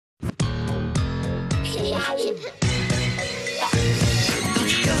Close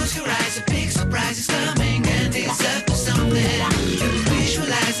your eyes, a big surprise is coming, and it's up to something.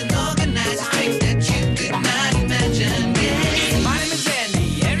 Visualize and organize a trick that you could not imagine. Yeah. My name is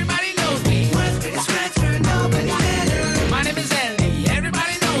Andy, everybody knows me. World's biggest scratcher, nobody's better. My name is Andy,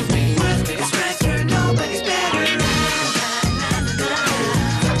 everybody knows me. World's biggest scratcher, nobody's better.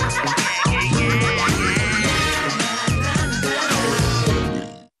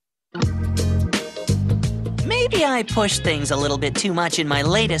 Maybe I pushed things a little bit too much in my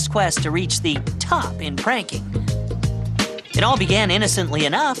latest quest to reach the top in pranking. It all began innocently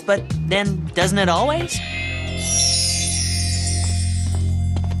enough, but then doesn't it always?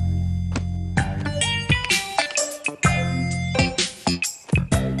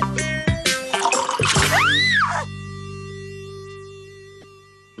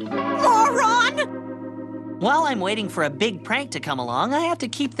 Moron! While I'm waiting for a big prank to come along, I have to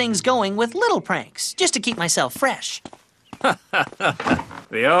keep things going with little pranks, just to keep myself fresh.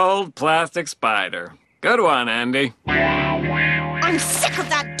 The old plastic spider. Good one, Andy. I'm sick of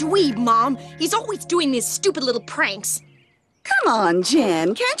that dweeb, Mom. He's always doing these stupid little pranks. Come on,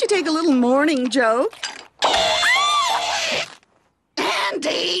 Jen. Can't you take a little morning joke?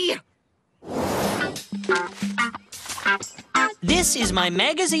 Andy! This is my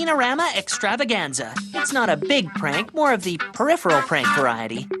Magazine-orama extravaganza. It's not a big prank, more of the peripheral prank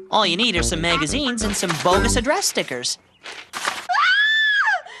variety. All you need are some magazines and some bogus address stickers.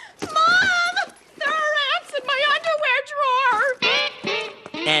 Mom! There are ants in my underwear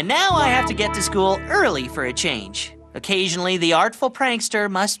drawer! And now I have to get to school early for a change. Occasionally, the artful prankster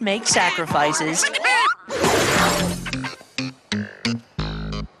must make sacrifices.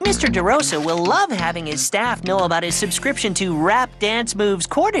 Mr. DeRosa will love having his staff know about his subscription to Rap Dance Moves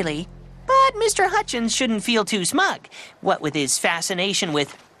Quarterly, but Mr. Hutchins shouldn't feel too smug, what with his fascination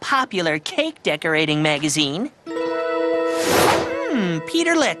with Popular Cake Decorating Magazine.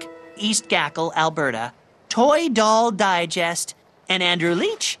 Peter Lick, East Gackle, Alberta, Toy Doll Digest, and Andrew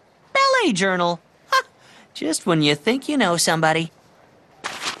Leach, Ballet Journal. Ha! Just when you think you know somebody.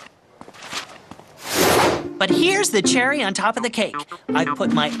 But here's the cherry on top of the cake. I've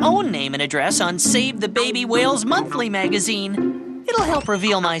put my own name and address on Save the Baby Whales Monthly magazine. It'll help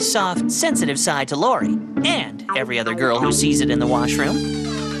reveal my soft, sensitive side to Lori and every other girl who sees it in the washroom.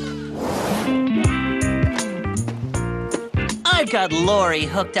 I've got Lori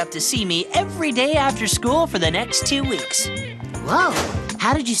hooked up to see me every day after school for the next 2 weeks. Whoa,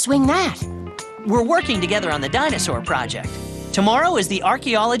 how did you swing that? We're working together on the dinosaur project. Tomorrow is the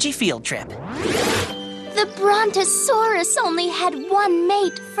archaeology field trip. The Brontosaurus only had one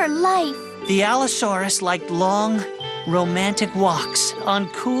mate for life. The Allosaurus liked long, romantic walks on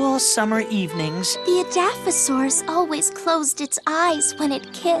cool summer evenings. The Edaphosaurus always closed its eyes when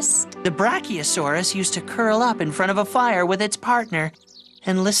it kissed. The Brachiosaurus used to curl up in front of a fire with its partner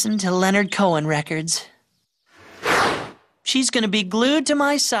and listen to Leonard Cohen records. She's gonna be glued to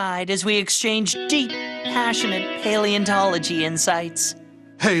my side as we exchange deep, passionate paleontology insights.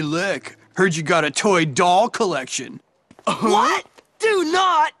 Hey, Lick, heard you got a toy doll collection. What? Do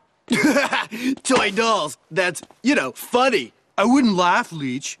not! Toy dolls, that's, funny. I wouldn't laugh,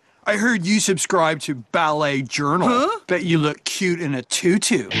 Leech. I heard you subscribe to Ballet Journal. Huh? Bet you look cute in a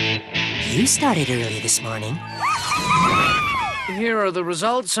tutu. You started early this morning. Here are the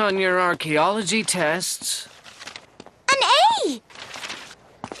results on your archaeology tests. An A!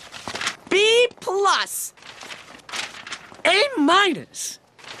 B plus. A minus.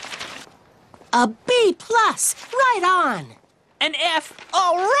 A B plus, right on. An F,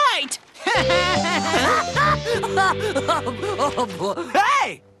 all right!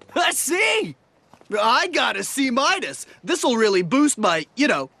 Hey! A C! I got a C minus. This'll really boost my,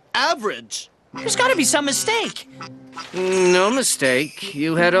 average. There's gotta be some mistake. No mistake.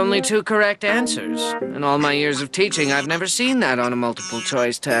 You had only 2 correct answers. In all my years of teaching, I've never seen that on a multiple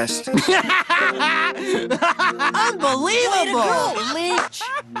choice test. Unbelievable! Leech.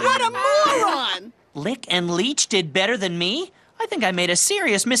 What a moron! Lick and Leech did better than me? I think I made a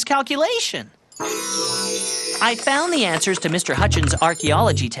serious miscalculation. I found the answers to Mr. Hutchins'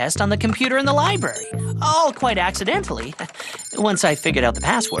 archaeology test on the computer in the library. All quite accidentally, once I figured out the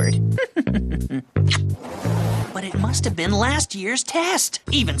password. But it must have been last year's test.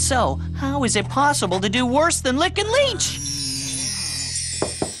 Even so, how is it possible to do worse than Lick and Leech?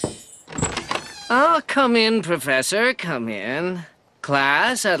 Oh, come in, Professor, come in.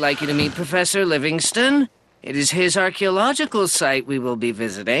 Class, I'd like you to meet Professor Livingston. It is his archaeological site we will be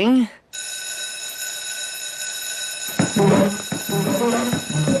visiting.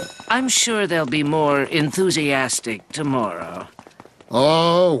 I'm sure they'll be more enthusiastic tomorrow.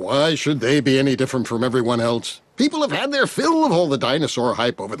 Oh, why should they be any different from everyone else? People have had their fill of all the dinosaur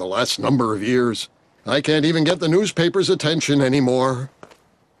hype over the last number of years. I can't even get the newspaper's attention anymore.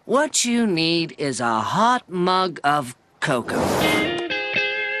 What you need is a hot mug of cocoa.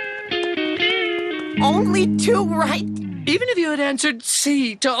 Only 2 right? Even if you had answered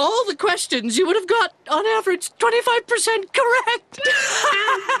C to all the questions, you would have got, on average, 25% correct.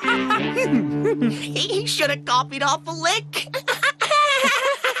 He should have copied off a lick.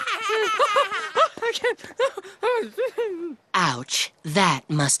 Ouch, that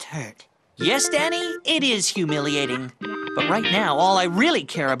must hurt. Yes, Danny, it is humiliating. But right now, all I really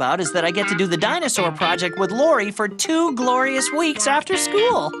care about is that I get to do the dinosaur project with Lori for 2 glorious weeks after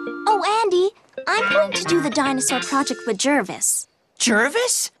school. Oh, Andy, I'm going to do the dinosaur project with Jervis.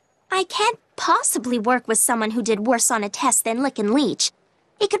 Jervis? I can't possibly work with someone who did worse on a test than Lick and Leech.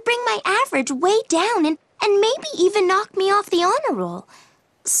 It could bring my average way down and maybe even knock me off the honor roll.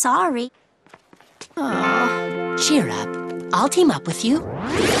 Sorry. Aw, cheer up. I'll team up with you.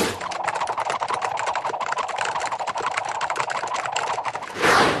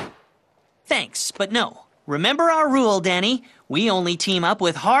 Thanks, but no. Remember our rule, Danny. We only team up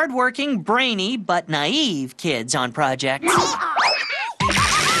with hardworking, brainy, but naive kids on projects.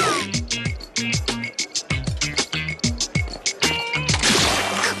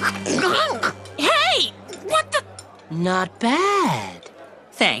 Hey! What the? Not bad.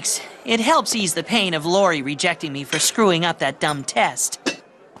 Thanks. It helps ease the pain of Lori rejecting me for screwing up that dumb test.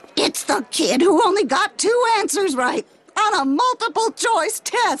 It's the kid who only got 2 answers right on a multiple choice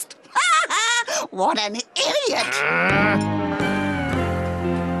test. What an idiot!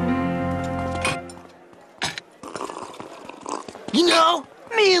 You know,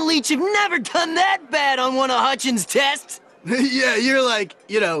 me and Leech have never done that bad on one of Hutchins' tests. Yeah, you're like,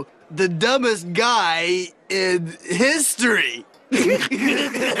 the dumbest guy in history.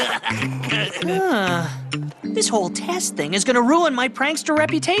 This whole test thing is gonna ruin my prankster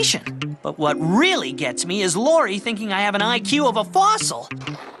reputation. But what really gets me is Lori thinking I have an IQ of a fossil.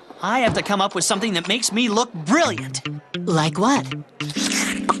 I have to come up with something that makes me look brilliant. Like what?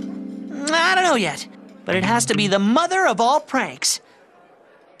 I don't know yet, but it has to be the mother of all pranks.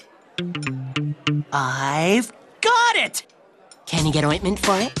 I've got it! Can you get ointment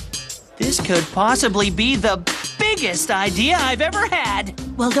for it? This could possibly be the biggest idea I've ever had.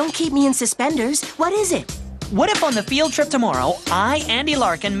 Well, don't keep me in suspenders. What is it? What if on the field trip tomorrow, I, Andy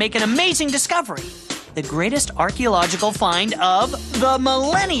Larkin, make an amazing discovery? The greatest archaeological find of the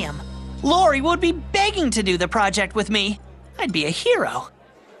millennium. Lori would be begging to do the project with me. I'd be a hero,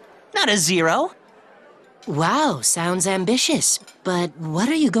 not a zero. Wow, sounds ambitious. But what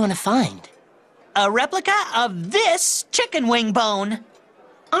are you going to find? A replica of this chicken wing bone.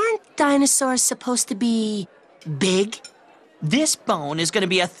 Aren't dinosaurs supposed to be big? This bone is going to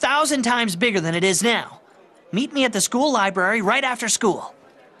be 1,000 times bigger than it is now. Meet me at the school library right after school.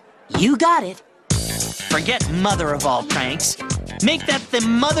 You got it. Forget mother of all pranks. Make that the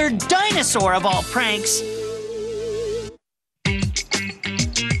mother dinosaur of all pranks.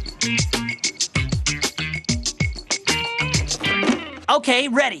 Okay,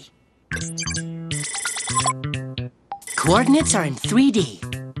 ready. Coordinates are in 3D.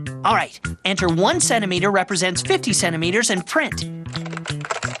 All right, enter 1 centimeter represents 50 centimeters and print.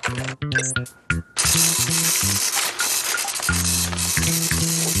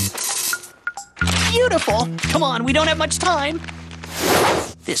 Beautiful! Come on, we don't have much time.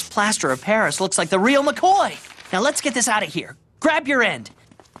 This plaster of Paris looks like the real McCoy. Now let's get this out of here. Grab your end.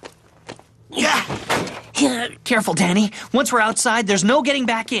 Careful, Danny. Once we're outside, there's no getting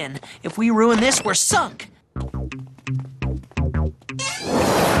back in. If we ruin this, we're sunk.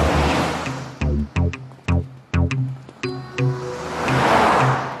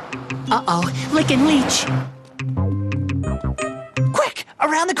 Uh-oh, Lick and Leech. Quick,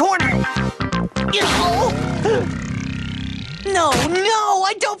 around the corner. No,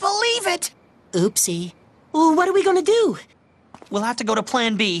 I don't believe it. Oopsie. Well, what are we gonna do? We'll have to go to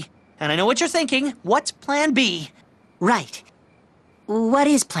Plan B. And I know what you're thinking. What's Plan B? Right. What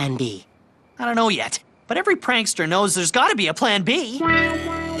is Plan B? I don't know yet. But every prankster knows there's gotta be a Plan B.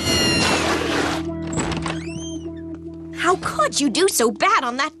 How could you do so bad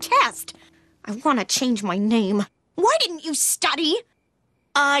on that test? I want to change my name. Why didn't you study?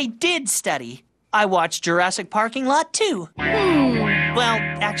 I did study. I watched Jurassic Parking Lot too. Well,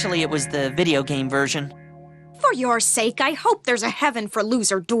 actually, it was the video game version. For your sake, I hope there's a heaven for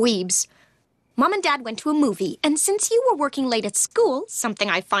loser dweebs. Mom and Dad went to a movie, and since you were working late at school, something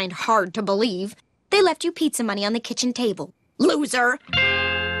I find hard to believe, they left you pizza money on the kitchen table. Loser!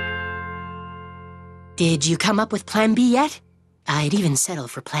 Did you come up with Plan B yet? I'd even settle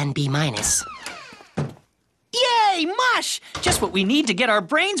for Plan B minus. Yay, mush! Just what we need to get our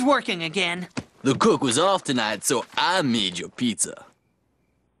brains working again. The cook was off tonight, so I made your pizza.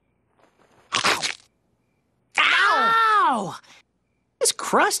 Ow! This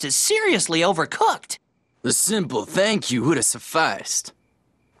crust is seriously overcooked. The simple thank you would have sufficed.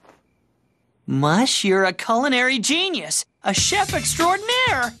 Mush, you're a culinary genius. A chef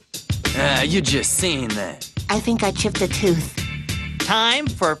extraordinaire. You're just saying that. I think I chipped a tooth. Time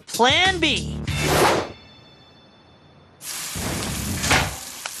for Plan B.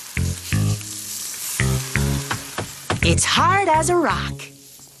 It's hard as a rock.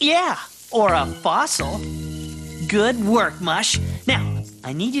 Yeah, or a fossil. Good work, Mush. Now,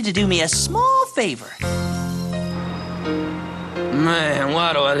 I need you to do me a small favor. Man,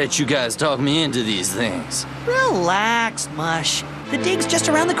 why do I let you guys talk me into these things? Relax, Mush. The dig's just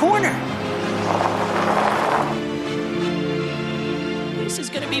around the corner. This is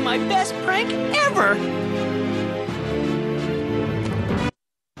gonna be my best prank ever.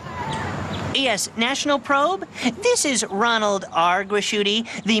 Yes, National Probe. This is Ronald R. Guasciuti,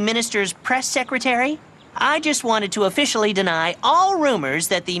 the minister's press secretary. I just wanted to officially deny all rumors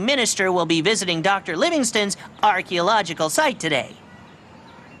that the minister will be visiting Dr. Livingston's archaeological site today.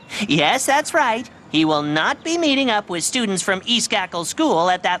 Yes, that's right. He will not be meeting up with students from East Gackle School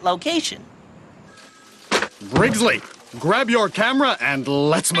at that location. Brigsley, grab your camera and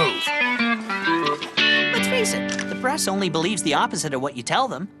let's move. Let's face it, the press only believes the opposite of what you tell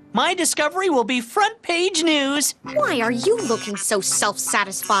them. My discovery will be front-page news. Why are you looking so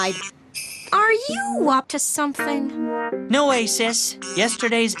self-satisfied? Are you up to something? No way, sis.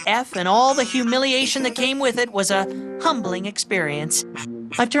 Yesterday's F and all the humiliation that came with it was a humbling experience.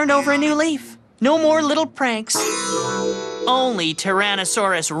 I've turned over a new leaf. No more little pranks. Only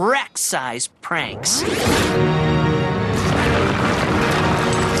Tyrannosaurus Rex-size pranks.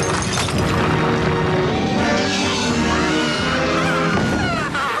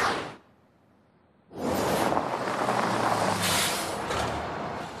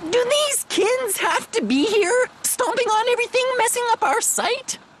 Do these kids have to be here? Stomping on everything, messing up our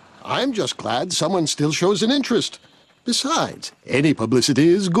site? I'm just glad someone still shows an interest. Besides, any publicity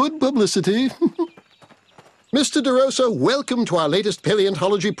is good publicity. Mr. DeRosa, welcome to our latest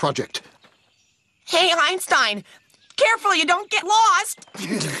paleontology project. Hey, Einstein! Careful you don't get lost!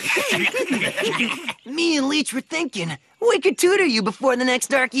 Me and Leech were thinking, we could tutor you before the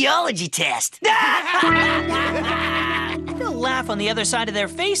next archaeology test. They'll laugh on the other side of their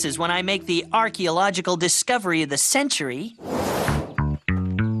faces when I make the archaeological discovery of the century.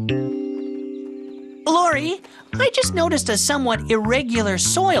 Lori, I just noticed a somewhat irregular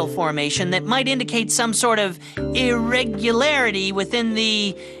soil formation that might indicate some sort of irregularity within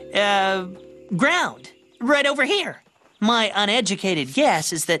the, ground. Right over here. My uneducated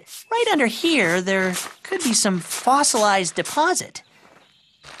guess is that right under here, there could be some fossilized deposit.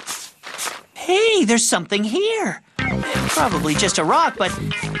 Hey, there's something here. Probably just a rock, but...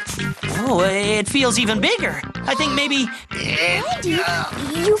 oh, it feels even bigger. I think maybe... Andy,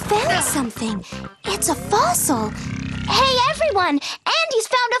 you found something. It's a fossil. Hey, everyone! Andy's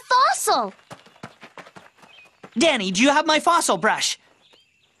found a fossil! Danny, do you have my fossil brush?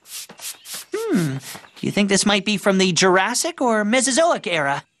 Do you think this might be from the Jurassic or Mesozoic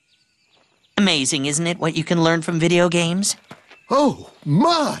era? Amazing, isn't it, what you can learn from video games? Oh,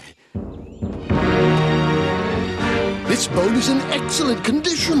 my! This bone is in excellent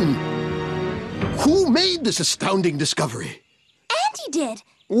condition. Who made this astounding discovery? Andy did.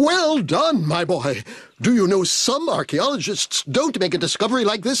 Well done, my boy. Do you know some archaeologists don't make a discovery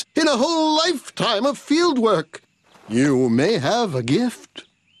like this in a whole lifetime of fieldwork? You may have a gift.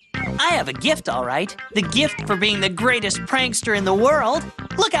 I have a gift, all right. The gift for being the greatest prankster in the world.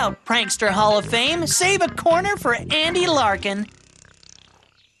 Look out, Prankster Hall of Fame. Save a corner for Andy Larkin.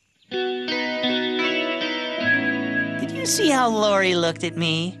 Did you see how Lori looked at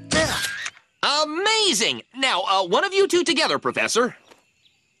me? Amazing! Now, one of you two together, Professor.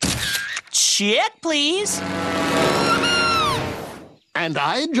 Check, please. And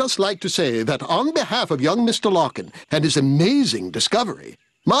I'd just like to say that on behalf of young Mr. Larkin and his amazing discovery,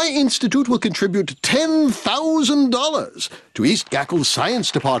 my institute will contribute $10,000 to East Gackle's science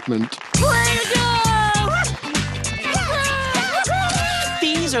department. Way to go!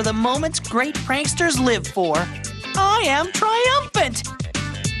 These are the moments great pranksters live for. I am triumphant!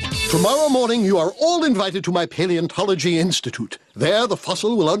 Tomorrow morning, you are all invited to my Paleontology Institute. There, the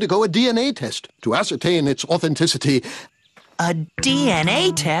fossil will undergo a DNA test to ascertain its authenticity A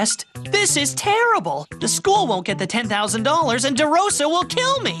DNA test? This is terrible. The school won't get the $10,000 and DeRosa will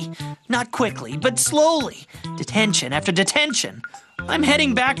kill me. Not quickly, but slowly. Detention after detention. I'm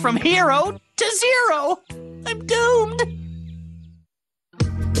heading back from hero to zero. I'm doomed.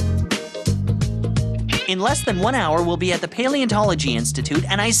 In less than 1 hour, we'll be at the Paleontology Institute,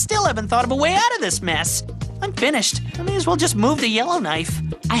 and I still haven't thought of a way out of this mess. I'm finished. I may as well just move the Yellowknife.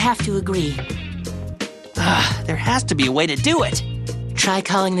 I have to agree. There has to be a way to do it. Try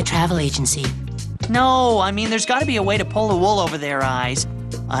calling the travel agency. No, I mean, there's got to be a way to pull the wool over their eyes.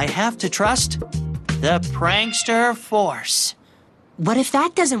 I have to trust the prankster force. What if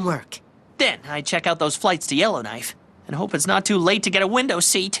that doesn't work? Then I check out those flights to Yellowknife and hope it's not too late to get a window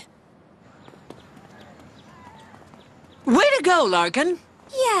seat. Way to go, Larkin.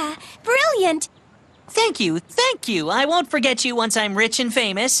 Yeah, brilliant. Thank you, thank you. I won't forget you once I'm rich and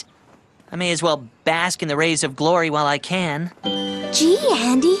famous. I may as well bask in the rays of glory while I can. Gee,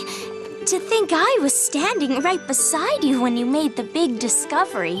 Andy, to think I was standing right beside you when you made the big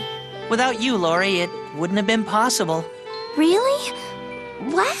discovery. Without you, Lori, it wouldn't have been possible. Really?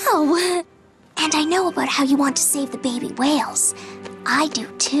 Wow. And I know about how you want to save the baby whales. I do,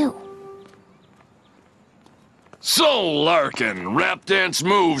 too. So, Larkin, rap dance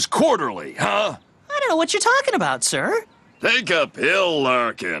moves quarterly, huh? I don't know what you're talking about, sir. Take a pill,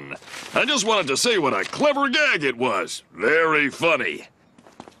 Larkin. I just wanted to say what a clever gag it was. Very funny.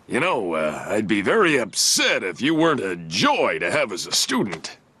 You know, I'd be very upset if you weren't a joy to have as a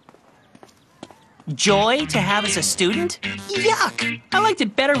student. Joy to have as a student? Yuck! I liked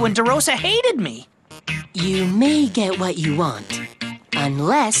it better when DeRosa hated me. You may get what you want,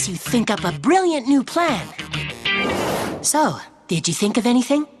 unless you think up a brilliant new plan. So, did you think of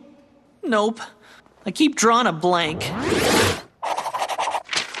anything? Nope. I keep drawing a blank.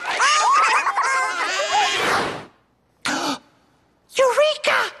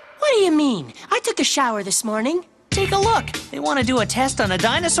 Eureka! What do you mean? I took a shower this morning. Take a look. They want to do a test on a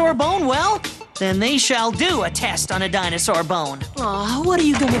dinosaur bone? Well, then they shall do a test on a dinosaur bone. Aw, what are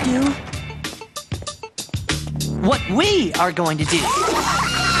you gonna do? What we are going to do.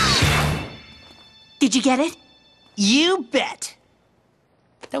 Did you get it? You bet.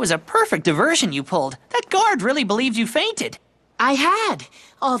 That was a perfect diversion you pulled. That guard really believed you fainted. I had.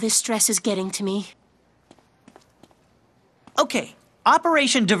 All this stress is getting to me. Okay,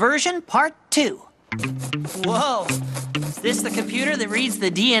 Operation Diversion Part 2. Whoa, is this the computer that reads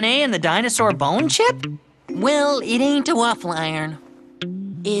the DNA in the dinosaur bone chip? Well, it ain't a waffle iron.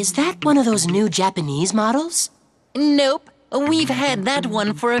 Is that one of those new Japanese models? Nope. We've had that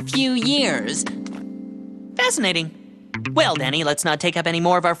one for a few years. Fascinating. Well, Danny, let's not take up any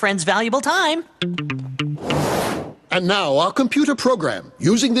more of our friend's valuable time. And now our computer program,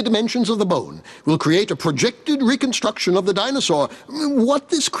 using the dimensions of the bone, will create a projected reconstruction of the dinosaur, what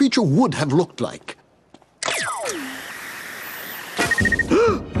this creature would have looked like.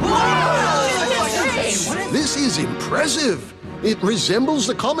 This is impressive. It resembles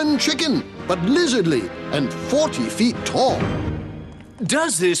the common chicken, but lizardly and 40 feet tall.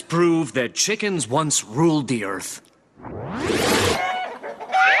 Does this prove that chickens once ruled the earth?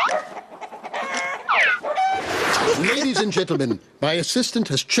 Ladies and gentlemen, my assistant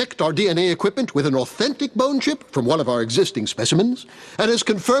has checked our DNA equipment with an authentic bone chip from one of our existing specimens and has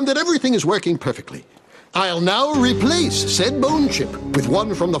confirmed that everything is working perfectly. I'll now replace said bone chip with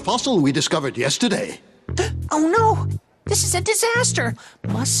one from the fossil we discovered yesterday. Oh no! This is a disaster!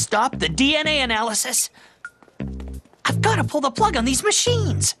 Must stop the DNA analysis. I've got to pull the plug on these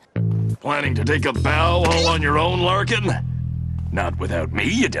machines. Planning to take a bow all on your own, Larkin? Not without me,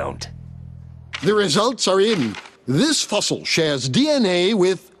 you don't. The results are in. This fossil shares DNA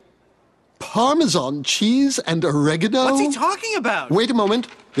with Parmesan cheese and oregano. What's he talking about? Wait a moment.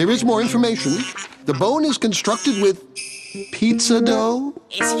 There is more information. The bone is constructed with pizza dough.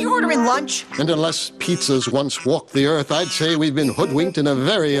 Is he ordering lunch? And unless pizzas once walked the earth, I'd say we've been hoodwinked in a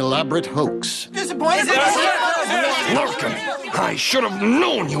very elaborate hoax. Larkin, I should have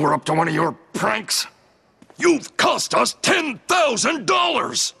known you were up to one of your pranks. You've cost us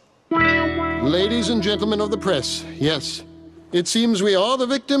 $10,000! Ladies and gentlemen of the press, yes, it seems we are the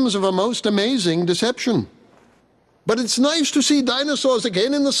victims of a most amazing deception. But it's nice to see dinosaurs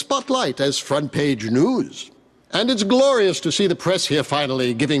again in the spotlight as front-page news. And it's glorious to see the press here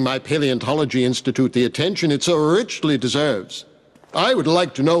finally giving my Paleontology Institute the attention it so richly deserves. I would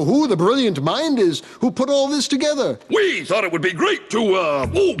like to know who the brilliant mind is who put all this together. We thought it would be great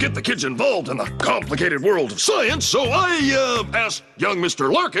to, get the kids involved in the complicated world of science, so I, asked young Mr.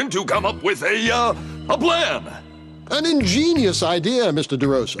 Larkin to come up with a plan. An ingenious idea, Mr.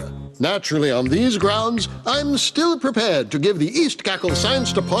 DeRosa. Naturally, on these grounds, I'm still prepared to give the East Gackle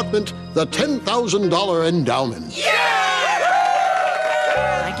Science Department the $10,000 endowment.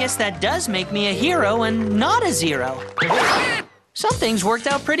 I guess that does make me a hero and not a zero. Some things worked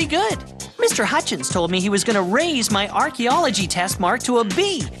out pretty good. Mr. Hutchins told me he was going to raise my archaeology test mark to a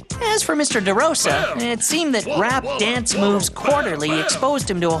B. As for Mr. DeRosa, it seemed that rap dance moves quarterly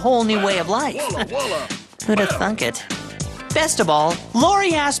exposed him to a whole new way of life. Who'd have thunk it? Best of all,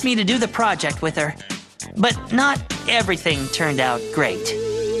 Lori asked me to do the project with her. But not everything turned out great.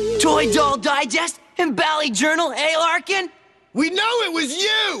 Toy Doll Digest and Bally Journal, eh, Larkin? We know it was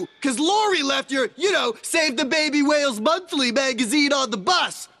you, because Lori left your, Save the Baby Whales Monthly magazine on the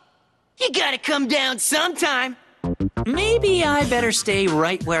bus. You gotta come down sometime. Maybe I better stay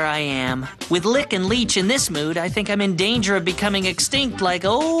right where I am. With Lick and Leech in this mood, I think I'm in danger of becoming extinct like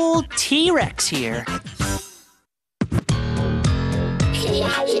old T-Rex here.